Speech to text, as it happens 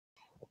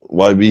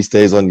YB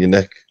stays on your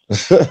neck.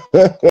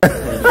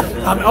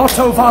 And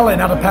Otto Wallin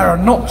had a pair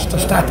of nuts to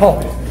step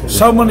up.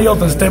 So many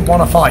others didn't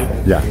want to fight.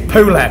 Yeah.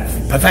 Pulev,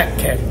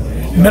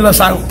 Povetkin, Miller's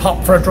out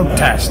popped for a drug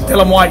test.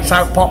 Dylan White's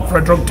out popped for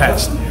a drug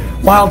test.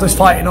 Wilder's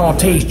fighting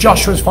Ortiz.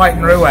 Joshua's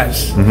fighting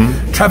Ruiz.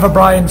 Trevor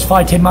Bryan's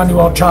fighting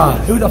Manuel Charr.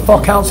 Who the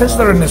fuck else is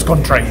there in this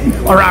country?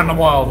 Around the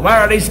world? Where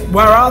are these?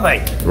 Where are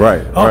they?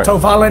 Right. Otto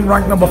Wallin,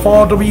 ranked number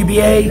 4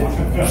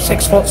 WBA,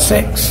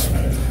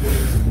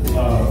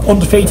 6'6",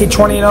 undefeated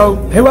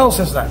 20-0. Who else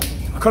is there?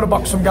 I could have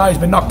boxed some guy who's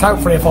been knocked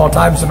out 3 or 4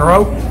 times in a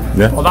row.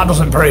 Yeah. Well, that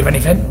doesn't prove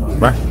anything.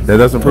 Right. That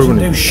doesn't prove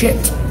anything. Do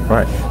shit.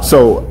 Right.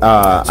 So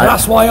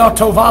that's why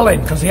Otto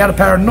Wallin, because he had a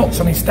pair of nuts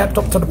and he stepped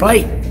up to the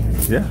plate.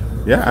 Yeah.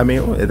 Yeah. I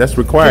mean, that's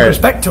required. Give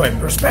respect to him.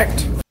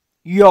 Respect.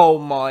 Yo,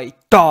 my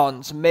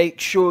dons, make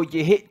sure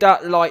you hit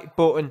that like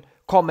button,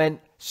 comment,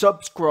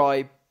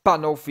 subscribe,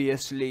 and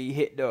obviously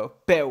hit the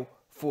bell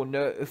for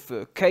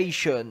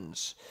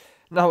notifications.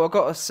 Now, I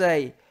gotta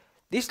say,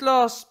 this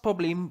last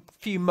probably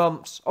few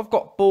months, I've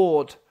got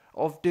bored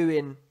of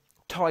doing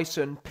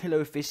Tyson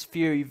Pillow Fist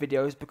Fury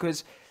videos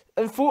because,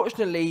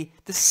 unfortunately,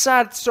 the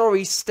sad,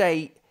 sorry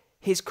state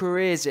his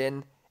career's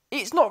in,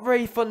 it's not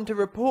very fun to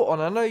report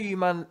on. I know you,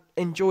 man,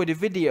 enjoy the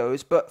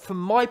videos, but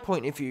from my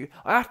point of view,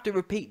 I have to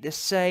repeat the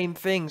same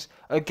things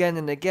again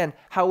and again.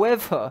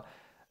 However,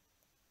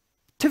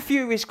 to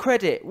Fury's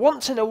credit,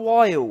 once in a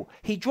while,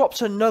 he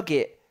drops a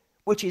nugget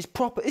which is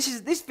proper.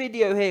 This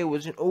video here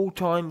was an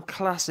all-time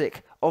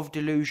classic of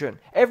delusion.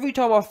 Every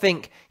time I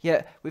think,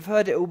 yeah, we've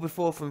heard it all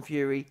before from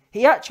Fury,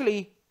 he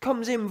actually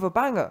comes in with a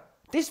banger.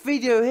 This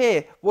video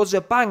here was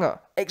a banger,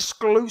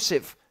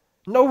 exclusive.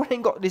 No one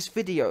ain't got this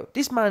video.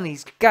 This man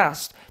is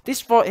gassed.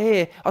 This right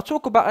here, I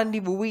talk about Andy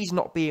Ruiz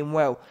not being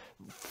well.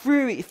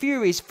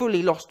 Fury's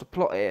fully lost the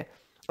plot here.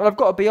 And I've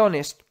got to be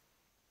honest,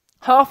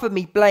 half of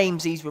me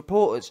blames these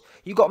reporters.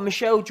 You got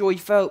Michelle Joy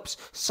Phelps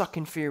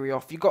sucking Fury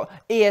off. You got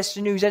ES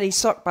News Eddie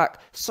Suckback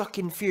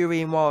sucking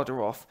Fury and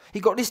Wilder off.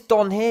 You got this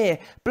Don here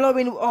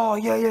blowing. Oh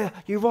yeah,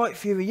 you're right,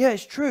 Fury. Yeah,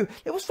 it's true.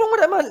 What's wrong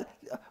with that man?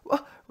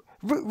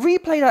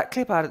 Replay that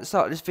clip out at the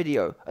start of this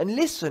video and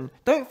listen.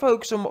 Don't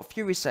focus on what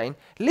Fury's saying.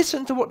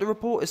 Listen to what the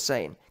reporter's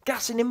saying,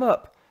 gassing him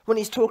up when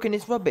he's talking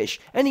his rubbish.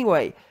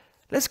 Anyway,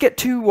 let's get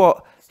to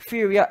what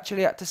Fury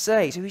actually had to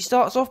say. So he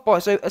starts off by,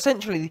 so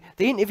essentially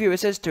the interviewer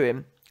says to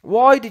him,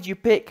 "Why did you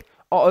pick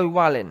Otto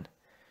Wallin?"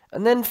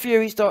 And then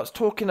Fury starts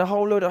talking a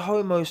whole load of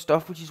homo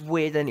stuff, which is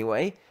weird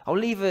anyway. I'll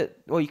leave it,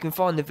 well, you can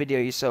find the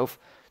video yourself.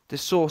 The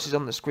source is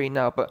on the screen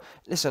now. But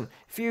listen,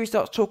 Fury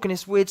starts talking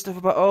this weird stuff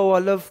about, oh, I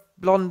love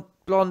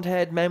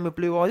blonde-haired men with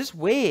blue eyes. It's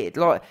weird.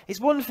 Like, it's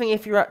one thing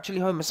if you're actually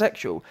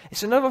homosexual.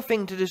 It's another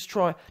thing to just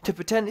try to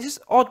pretend. It's just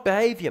odd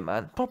behaviour,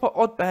 man. Proper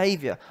odd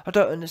behaviour. I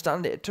don't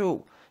understand it at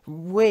all.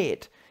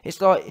 Weird.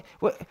 It's like,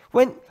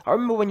 when I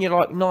remember when you're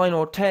like 9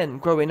 or 10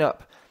 growing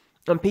up,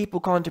 and people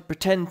kind of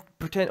pretend,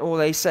 or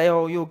they say,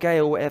 oh, you're gay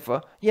or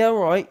whatever. Yeah,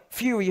 right.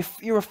 Fury,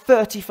 you're a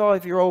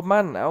 35-year-old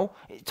man now.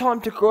 It's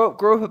time to grow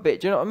up a bit.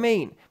 Do you know what I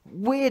mean?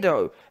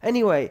 Weirdo.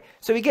 Anyway,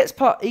 so he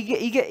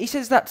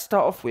says that to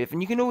start off with,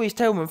 and you can always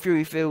tell when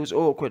Fury feels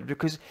awkward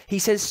because he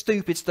says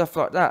stupid stuff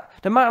like that.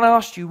 The man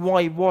asked you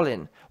why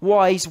Wallin,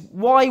 why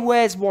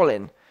where's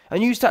Wallin?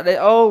 And you sat there,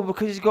 oh,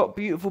 because he's got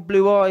beautiful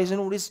blue eyes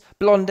and all this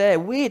blonde hair,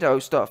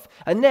 weirdo stuff.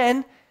 And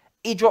then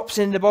he drops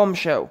in the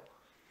bombshell.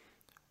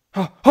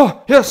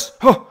 Oh, yes,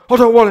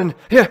 Otto Wallin,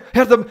 he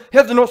had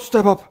the nuts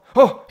step up.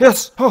 Oh,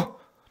 yes, none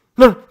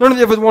of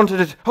the others wanted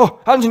it.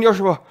 Oh, Anthony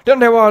Joshua,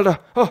 Deontay Wilder,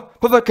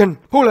 Povetkin,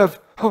 Pulev,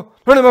 none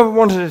of them ever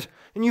wanted it.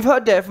 And you've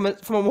heard there from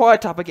a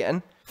wiretap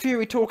again,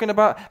 Fury talking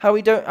about how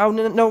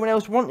no one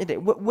else wanted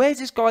it. Where's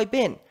this guy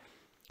been?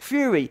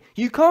 Fury,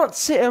 you can't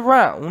sit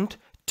around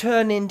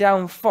turning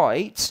down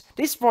fights.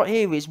 This right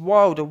here is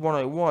Wilder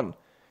 101.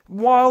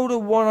 Wilder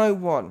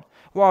 101.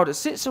 Wilder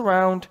sits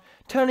around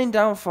turning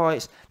down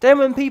fights. Then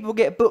when people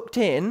get booked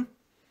in,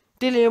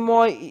 Dillian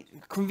White,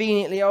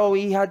 conveniently, oh,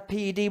 he had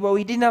PED. Well,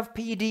 he didn't have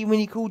PED when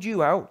he called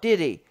you out, did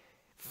he?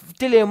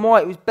 Dillian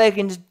White was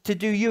begging to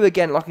do you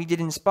again like he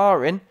did in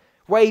sparring,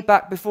 way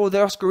back before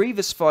the Oscar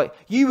Rivas fight.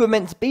 You were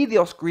meant to be the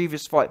Oscar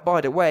Rivas fight, by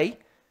the way.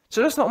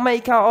 So let's not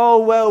make out, oh,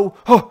 well,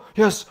 oh,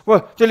 yes,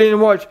 well, Dillian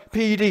White,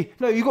 PED.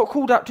 No, you got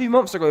called out 2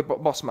 months ago,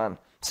 boss man.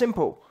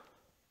 Simple.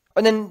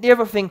 And then the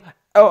other thing,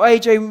 oh,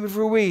 AJ with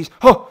Ruiz.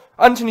 Oh,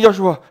 Anthony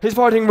Joshua, he's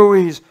fighting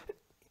Ruiz.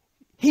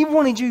 He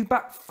wanted you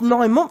back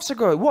 9 months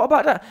ago. What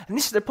about that? And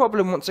this is the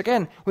problem once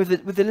again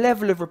with the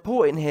level of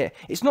reporting here.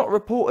 It's not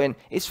reporting,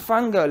 it's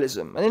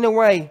fangirlism. And in a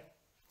way,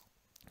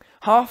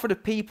 half of the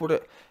people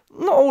that,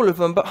 not all of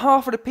them, but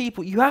half of the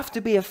people, you have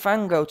to be a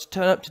fangirl to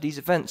turn up to these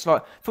events.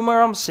 Like, from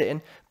where I'm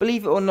sitting,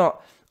 believe it or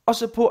not, I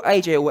support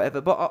AJ or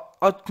whatever, but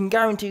I can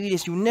guarantee you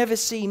this, you'll never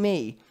see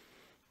me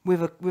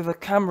with a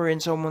camera in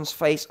someone's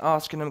face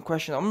asking them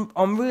questions.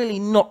 I'm really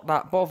not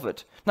that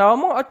bothered. Now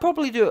I'd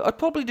probably do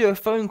a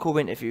phone call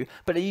interview,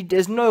 but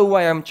there's no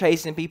way I'm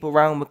chasing people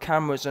around with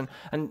cameras and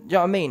you know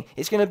what I mean.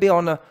 It's going to be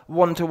on a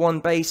one-to-one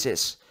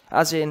basis,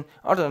 as in,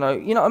 I don't know,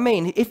 you know what I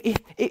mean.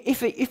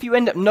 If you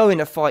end up knowing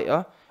a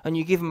fighter and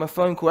you give him a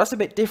phone call, that's a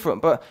bit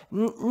different. But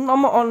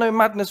I'm not on no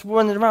madness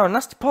running around.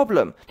 That's the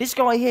problem. This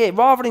guy here,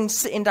 rather than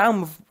sitting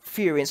down with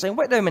Fury and saying,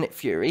 wait a minute,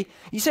 Fury,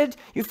 you said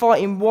you're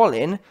fighting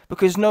Wallin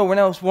because no one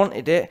else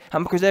wanted it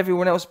and because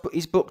everyone else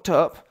is booked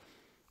up.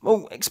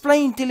 Well,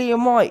 explain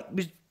Dillian White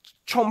was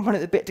chomping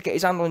at the bit to get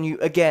his hand on you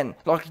again,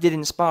 like he did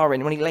in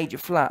sparring when he laid you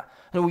flat.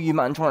 And all you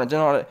man trying to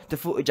deny the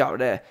footage out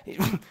there.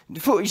 The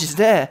footage is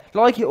there,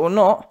 like it or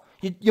not.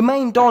 Your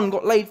main Don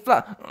got laid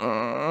flat.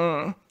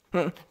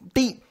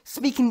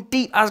 Speaking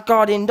deep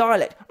Asgardian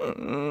dialect.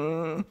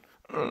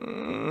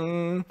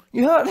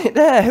 You heard it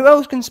there. Who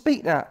else can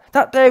speak that?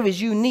 That there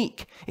is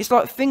unique. It's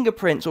like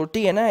fingerprints or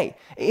DNA.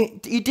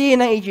 Your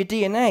DNA is your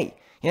DNA.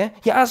 Yeah,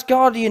 your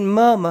Asgardian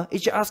murmur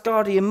is your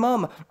Asgardian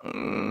murmur.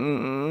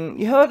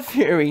 You heard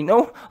Fury?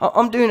 No,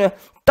 I'm doing a.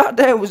 That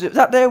there was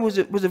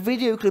a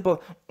video clip of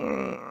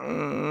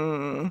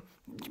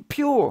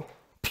pure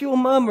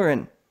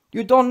murmuring.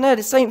 You're done there.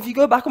 The same. If you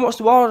go back and watch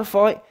the Wilder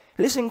fight,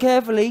 listen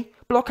carefully.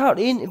 Block out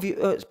the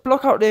interview.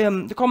 Block out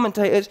the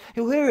commentators.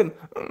 You'll hear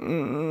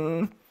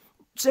him.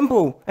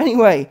 Simple.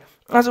 Anyway,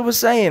 as I was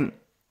saying,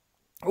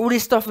 all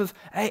this stuff of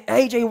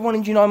AJ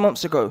wanted you 9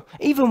 months ago.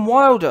 Even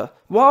Wilder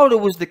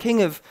was the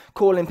king of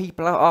calling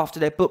people out after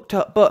they're booked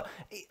up. But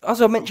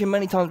as I mentioned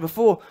many times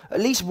before, at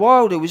least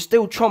Wilder was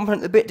still chomping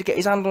at the bit to get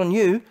his hand on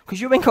you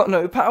because you ain't got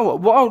no power.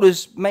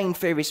 Wilder's main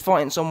fear is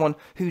fighting someone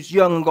who's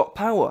young and got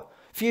power.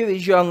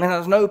 Fury's young and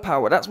has no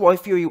power. That's why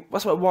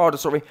Wilder,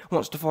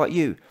 wants to fight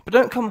you.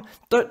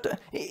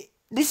 But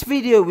this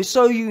video is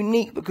so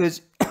unique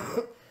because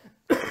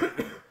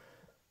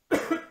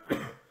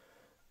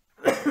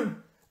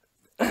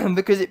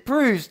because it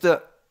proves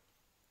that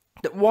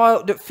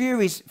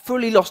Fury's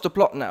fully lost the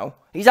plot now.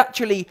 He's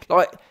actually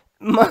like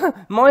my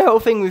whole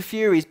thing with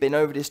Fury's been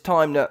over this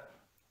time that,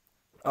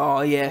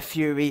 oh yeah,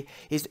 Fury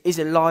is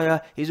a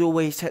liar. He's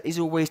always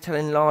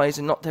telling lies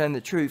and not telling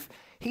the truth.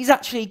 He's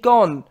actually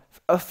gone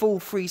a full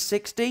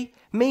 360,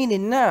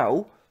 meaning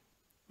now,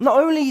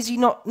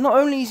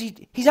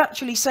 he's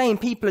actually saying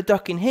people are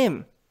ducking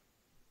him.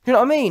 You know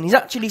what I mean? He's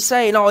actually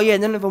saying, oh yeah,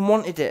 none of them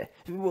wanted it.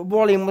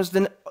 Wallin was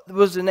the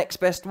next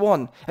best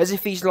one, as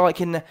if he's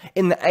like in the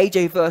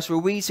AJ versus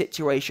Ruiz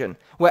situation,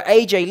 where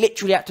AJ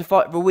literally had to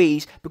fight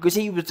Ruiz because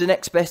he was the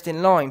next best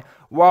in line.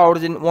 Wilder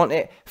didn't want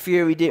it,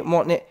 Fury didn't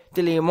want it,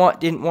 Dillian White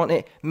didn't want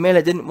it,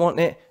 Miller didn't want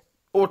it,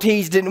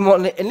 Ortiz didn't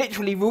want it, and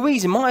literally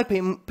Ruiz, in my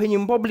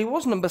opinion, probably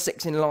was number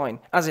 6 in line,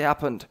 as it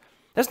happened.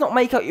 Let's not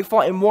make out you're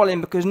fighting Wallin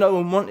because no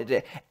one wanted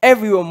it.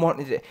 Everyone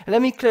wanted it. And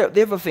let me clear up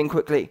the other thing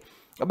quickly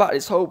about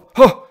this whole,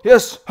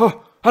 yes,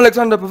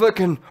 Alexander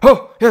Povetkin,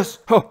 yes,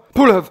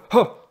 Pulev,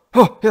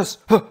 yes,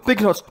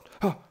 big nuts,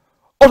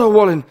 Otto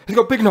Wallin, he's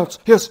got big nuts,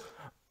 yes.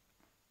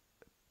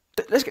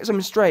 Let's get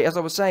something straight, as I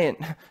was saying.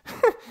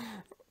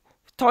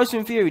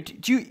 Tyson Fury,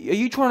 are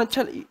you trying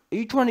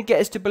to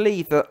get us to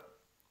believe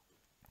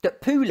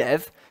that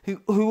Pulev, who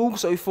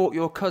also fought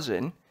your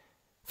cousin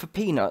for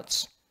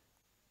peanuts,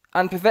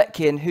 and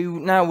Povetkin,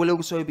 who now will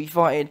also be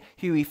fighting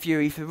Hughie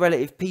Fury for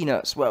relative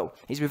peanuts, well,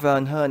 he's with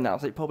Vern Hearn now,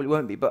 so it probably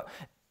won't be, but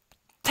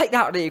take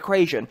that out of the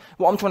equation.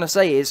 What I'm trying to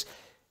say is,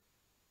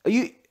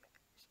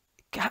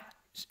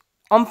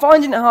 I'm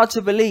finding it hard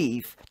to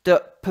believe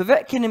that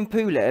Povetkin and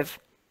Pulev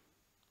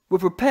were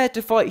prepared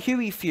to fight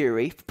Hughie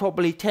Fury for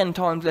probably 10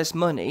 times less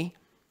money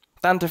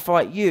than to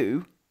fight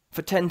you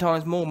for 10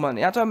 times more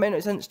money. That don't make no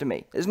sense to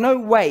me. There's no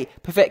way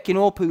Povetkin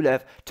or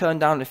Pulev turned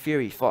down the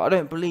Fury fight. I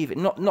don't believe it.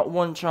 Not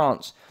one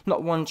chance.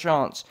 Not one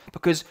chance.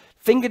 Because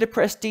think of the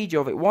prestige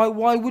of it.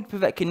 Why would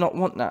Povetkin not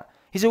want that?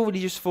 He's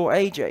already just fought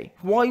AJ.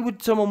 Why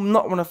would someone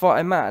not want to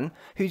fight a man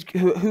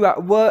who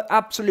at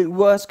absolute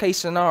worst case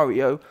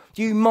scenario,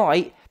 you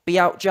might be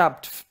out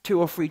jabbed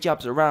 2 or 3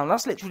 jabs around?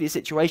 That's literally the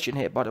situation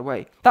here, by the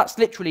way. That's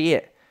literally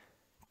it.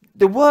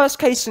 The worst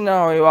case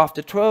scenario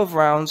after 12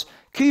 rounds,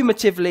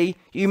 cumulatively,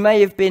 you may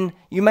have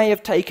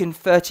taken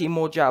 30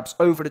 more jabs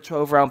over the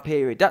 12-round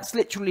period. That's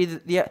literally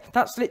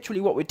that's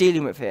literally what we're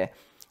dealing with here.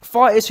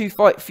 Fighters who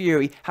fight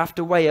Fury have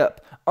to weigh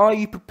up: are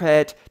you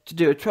prepared to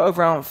do a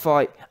 12-round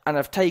fight and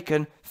have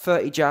taken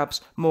 30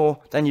 jabs more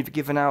than you've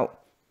given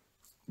out?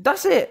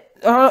 That's it.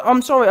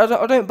 I'm sorry,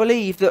 I don't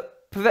believe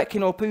that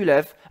Povetkin or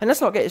Pulev, and let's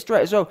not get it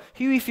straight as well,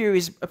 Hughie Fury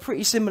is a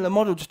pretty similar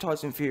model to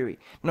Tyson Fury.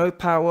 No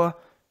power.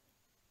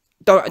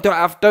 Don't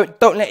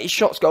let his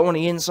shots go on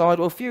the inside.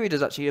 Well, Fury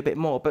does actually a bit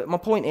more. But my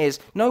point is,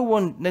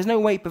 there's no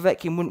way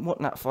Povetkin wouldn't want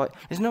that fight.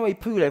 There's no way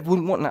Pulev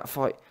wouldn't want that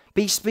fight.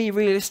 Be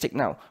realistic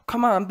now.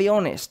 Come out and be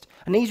honest.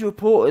 And these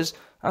reporters,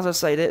 as I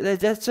say,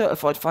 they're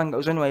certified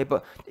fangos anyway.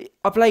 But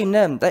I blame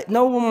them.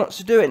 No one wants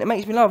to do it. And it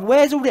makes me laugh.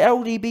 Where's all the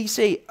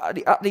LDBC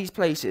at these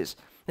places?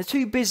 They're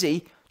too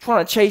busy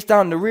trying to chase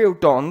down the real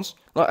dons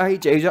like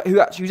AJ,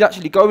 who's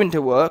actually going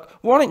to work.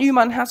 Why don't you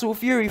man hassle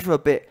Fury for a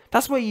bit?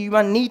 That's where you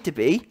man need to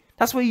be.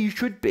 That's where you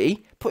should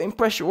be, putting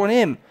pressure on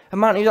him.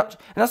 And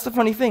that's the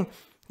funny thing.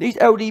 These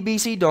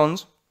LDBC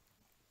dons,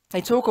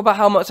 They talk about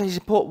how much they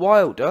support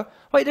Wilder.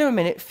 Wait there a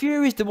minute,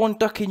 Fury's the one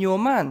ducking your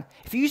man.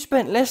 If you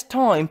spent less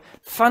time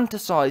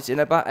fantasising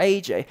about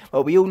AJ,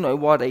 well, we all know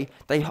why they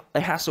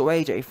hassle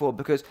AJ for,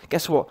 because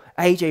guess what?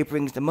 AJ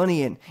brings the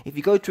money in. If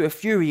you go to a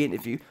Fury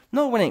interview,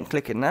 no one ain't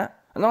clicking that.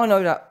 And I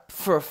know that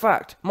for a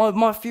fact.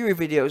 My Fury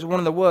videos are one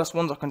of the worst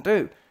ones I can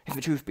do, if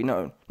the truth be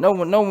known. No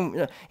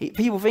one,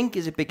 people think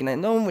he's a big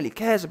name. No one really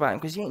cares about him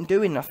because he ain't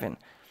doing nothing.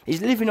 He's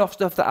living off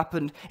stuff that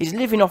happened. He's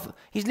living off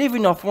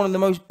one of the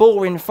most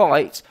boring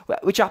fights,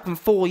 which happened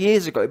 4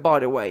 years ago, by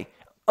the way.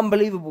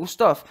 Unbelievable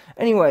stuff.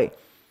 Anyway,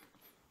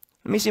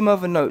 let me see my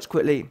other notes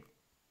quickly.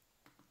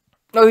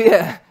 Oh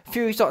yeah,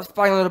 Fury starts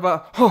banging on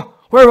about, oh,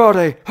 where are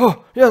they?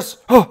 Oh, yes,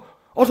 oh,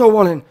 Otto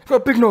Wallin,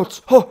 got big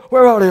nuts. Oh,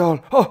 where are they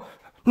all? Oh,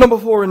 number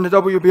 4 in the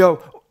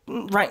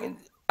WBO.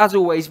 As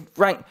always,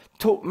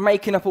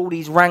 making up all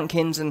these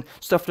rankings and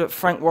stuff that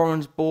Frank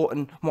Warren's bought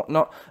and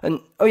whatnot. And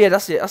oh yeah,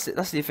 that's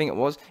the thing it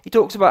was. He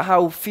talks about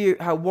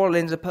how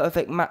Wallin's a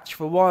perfect match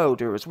for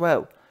Wilder as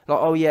well. Like,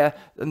 oh yeah,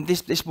 and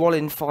this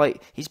Wallin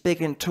fight, he's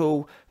big and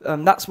tall.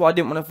 That's why I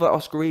didn't want to fight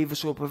Oscar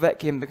Rivas or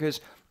Povetkin, because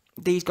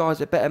these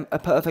guys are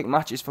perfect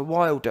matches for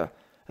Wilder.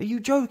 Are you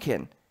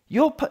joking?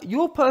 Your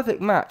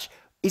perfect match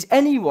is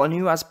anyone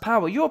who has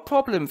power. Your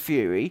problem,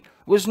 Fury,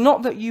 was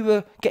not that you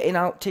were getting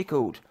out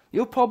tickled.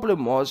 Your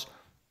problem was,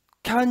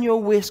 can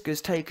your whiskers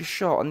take a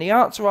shot? And the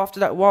answer after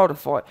that Wilder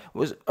fight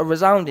was a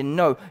resounding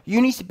no. You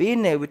need to be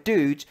in there with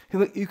dudes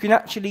who can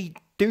actually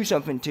do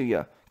something to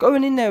you.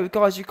 Going in there with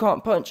guys who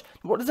can't punch,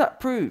 what does that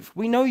prove?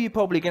 We know you're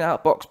probably going to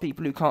outbox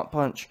people who can't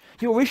punch.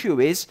 Your issue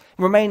is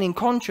remaining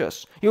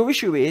conscious. Your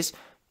issue is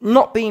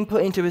not being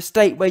put into a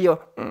state where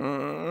you're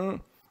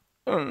doing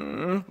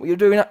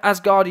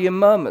Asgardian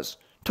murmurs.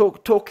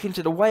 Talking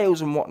to the whales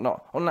and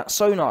whatnot on that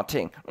sonar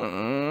thing.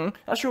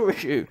 That's your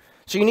issue.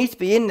 So you need to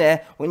be in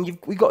there when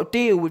we got to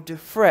deal with the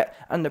threat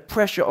and the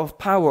pressure of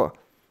power.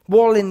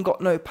 Wallin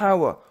got no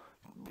power.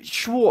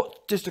 Schwartz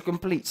just a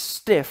complete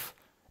stiff,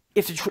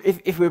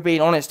 if we're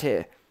being honest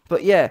here.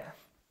 But yeah.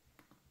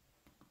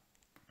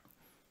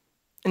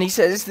 And he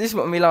says, this is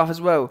what made me laugh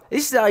as well.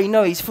 This is how you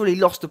know he's fully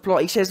lost the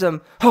plot. He says,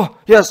 oh,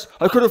 yes,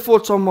 I could have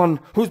fought someone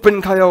who's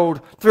been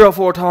KO'd 3 or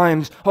 4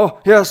 times. Oh,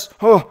 yes,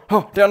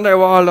 down there,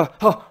 Wilder.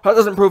 Oh, that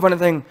doesn't prove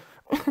anything.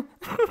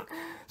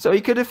 So he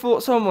could have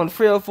fought someone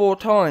 3 or 4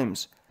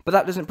 times, but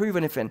that doesn't prove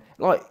anything.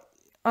 Like,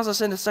 as I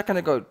said a second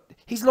ago,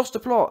 he's lost the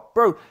plot.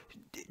 Bro,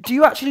 do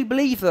you actually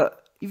believe that?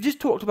 You've just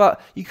talked about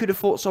you could have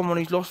fought someone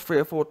who's lost 3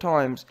 or 4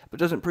 times, but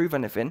doesn't prove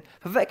anything.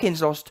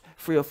 Povetkin's lost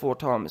 3 or 4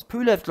 times.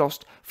 Pulev's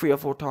lost 3 or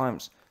 4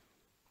 times.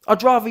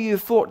 I'd rather you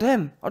have fought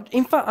them.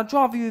 In fact, I'd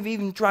rather you have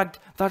even dragged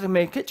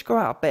Vladimir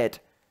Klitschko out of bed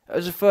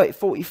as a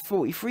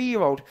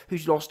 43-year-old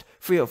who's lost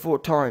 3 or 4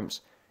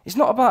 times. It's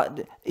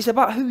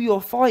about who you're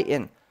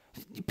fighting.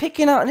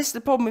 Picking out, and this is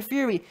the problem with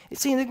Fury, it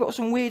seems they've got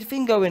some weird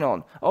thing going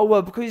on. Oh,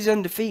 well, because he's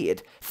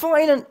undefeated.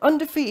 Fighting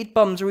undefeated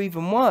bums are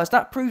even worse.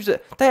 That proves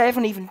that they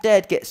haven't even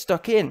dared get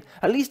stuck in.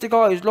 At least the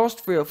guy who's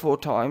lost 3 or 4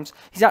 times,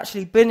 he's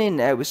actually been in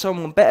there with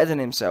someone better than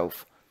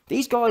himself.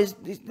 These guys,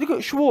 look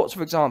at Schwartz,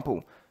 for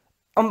example.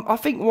 I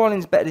think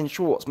Wallin's better than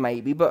Schwartz,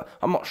 maybe, but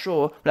I'm not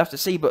sure. We'll have to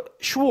see. But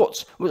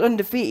Schwartz was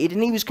undefeated,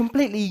 and he was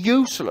completely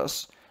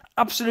useless.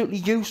 Absolutely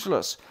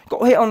useless.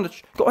 Got hit on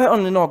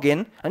the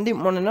noggin and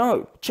didn't want to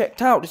know. Checked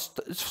out,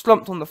 just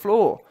slumped on the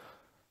floor.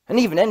 And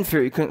even then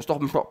Fury couldn't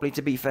stop him properly,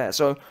 to be fair.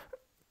 So,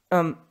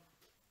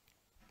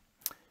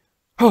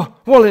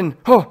 Wallin,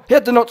 he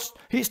had the nuts.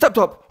 He stepped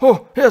up.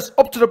 Oh, yes,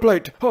 up to the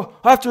plate. Oh,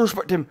 I have to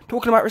respect him.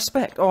 Talking about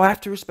respect. Oh, I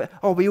have to respect.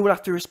 Oh, we all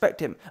have to respect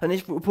him. And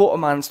this reporter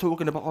man's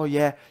talking about, oh,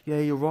 yeah,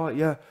 you're right,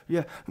 yeah.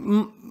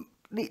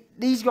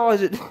 These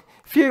guys,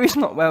 Fury's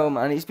not well,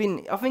 man. I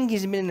think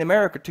he's been in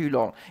America too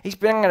long. He's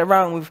been hanging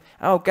around with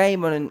Al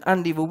Gaiman and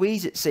Andy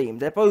Ruiz, it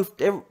seemed. They're both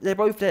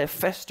there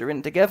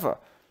festering together,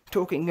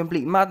 talking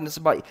complete madness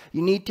about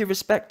you need to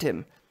respect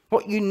him.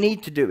 What you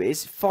need to do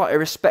is fight a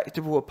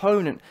respectable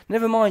opponent.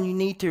 Never mind, you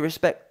need to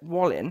respect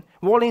Wallin.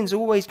 Wallin's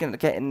always going to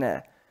get in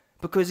there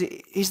because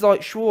he's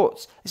like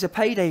Schwartz. It's a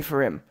payday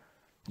for him.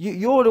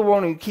 You're the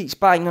one who keeps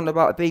banging on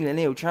about being a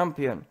Neil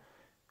champion.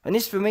 And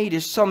this, for me,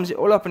 just sums it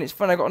all up, and it's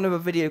fun. I got another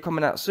video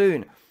coming out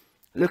soon,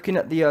 looking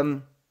at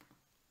the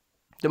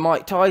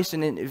Mike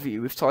Tyson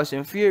interview with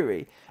Tyson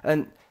Fury,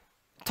 and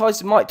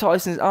Mike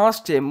Tyson's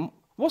asked him,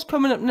 "What's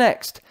coming up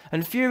next?"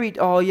 And Fury,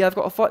 "Oh yeah, I've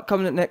got a fight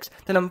coming up next.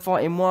 Then I'm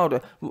fighting Wilder."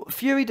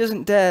 Fury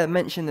doesn't dare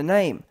mention the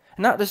name,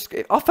 and that just,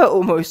 I felt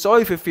almost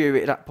sorry for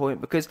Fury at that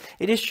point, because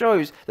it just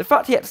shows the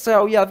fact he had to say,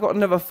 "Oh yeah, I've got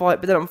another fight,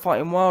 but then I'm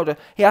fighting Wilder."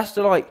 He has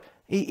to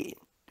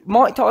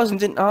Mike Tyson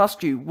didn't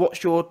ask you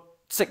what's your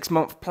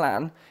 6-month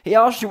plan. He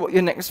asked you what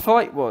your next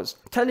fight was.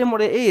 Tell him what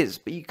it is,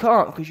 but you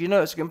can't, because you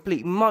know it's a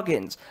complete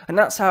muggins. And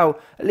that's how,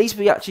 at least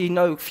we actually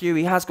know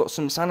Fury has got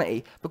some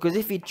sanity, because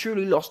if he'd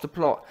truly lost the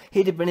plot,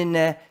 he'd have been in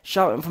there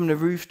shouting from the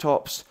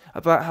rooftops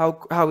about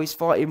how he's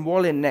fighting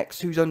Wallin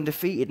next, who's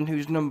undefeated and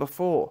who's number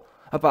 4.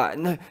 About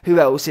who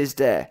else is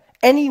there.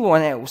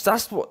 Anyone else,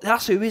 that's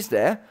who is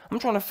there. I'm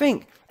trying to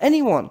think.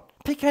 Anyone.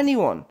 Pick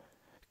anyone.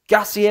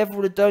 Gassiev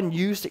would have done,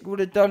 Usyk would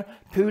have done,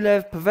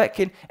 Pulev,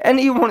 Povetkin,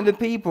 any one of the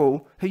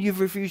people who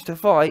you've refused to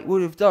fight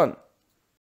would have done.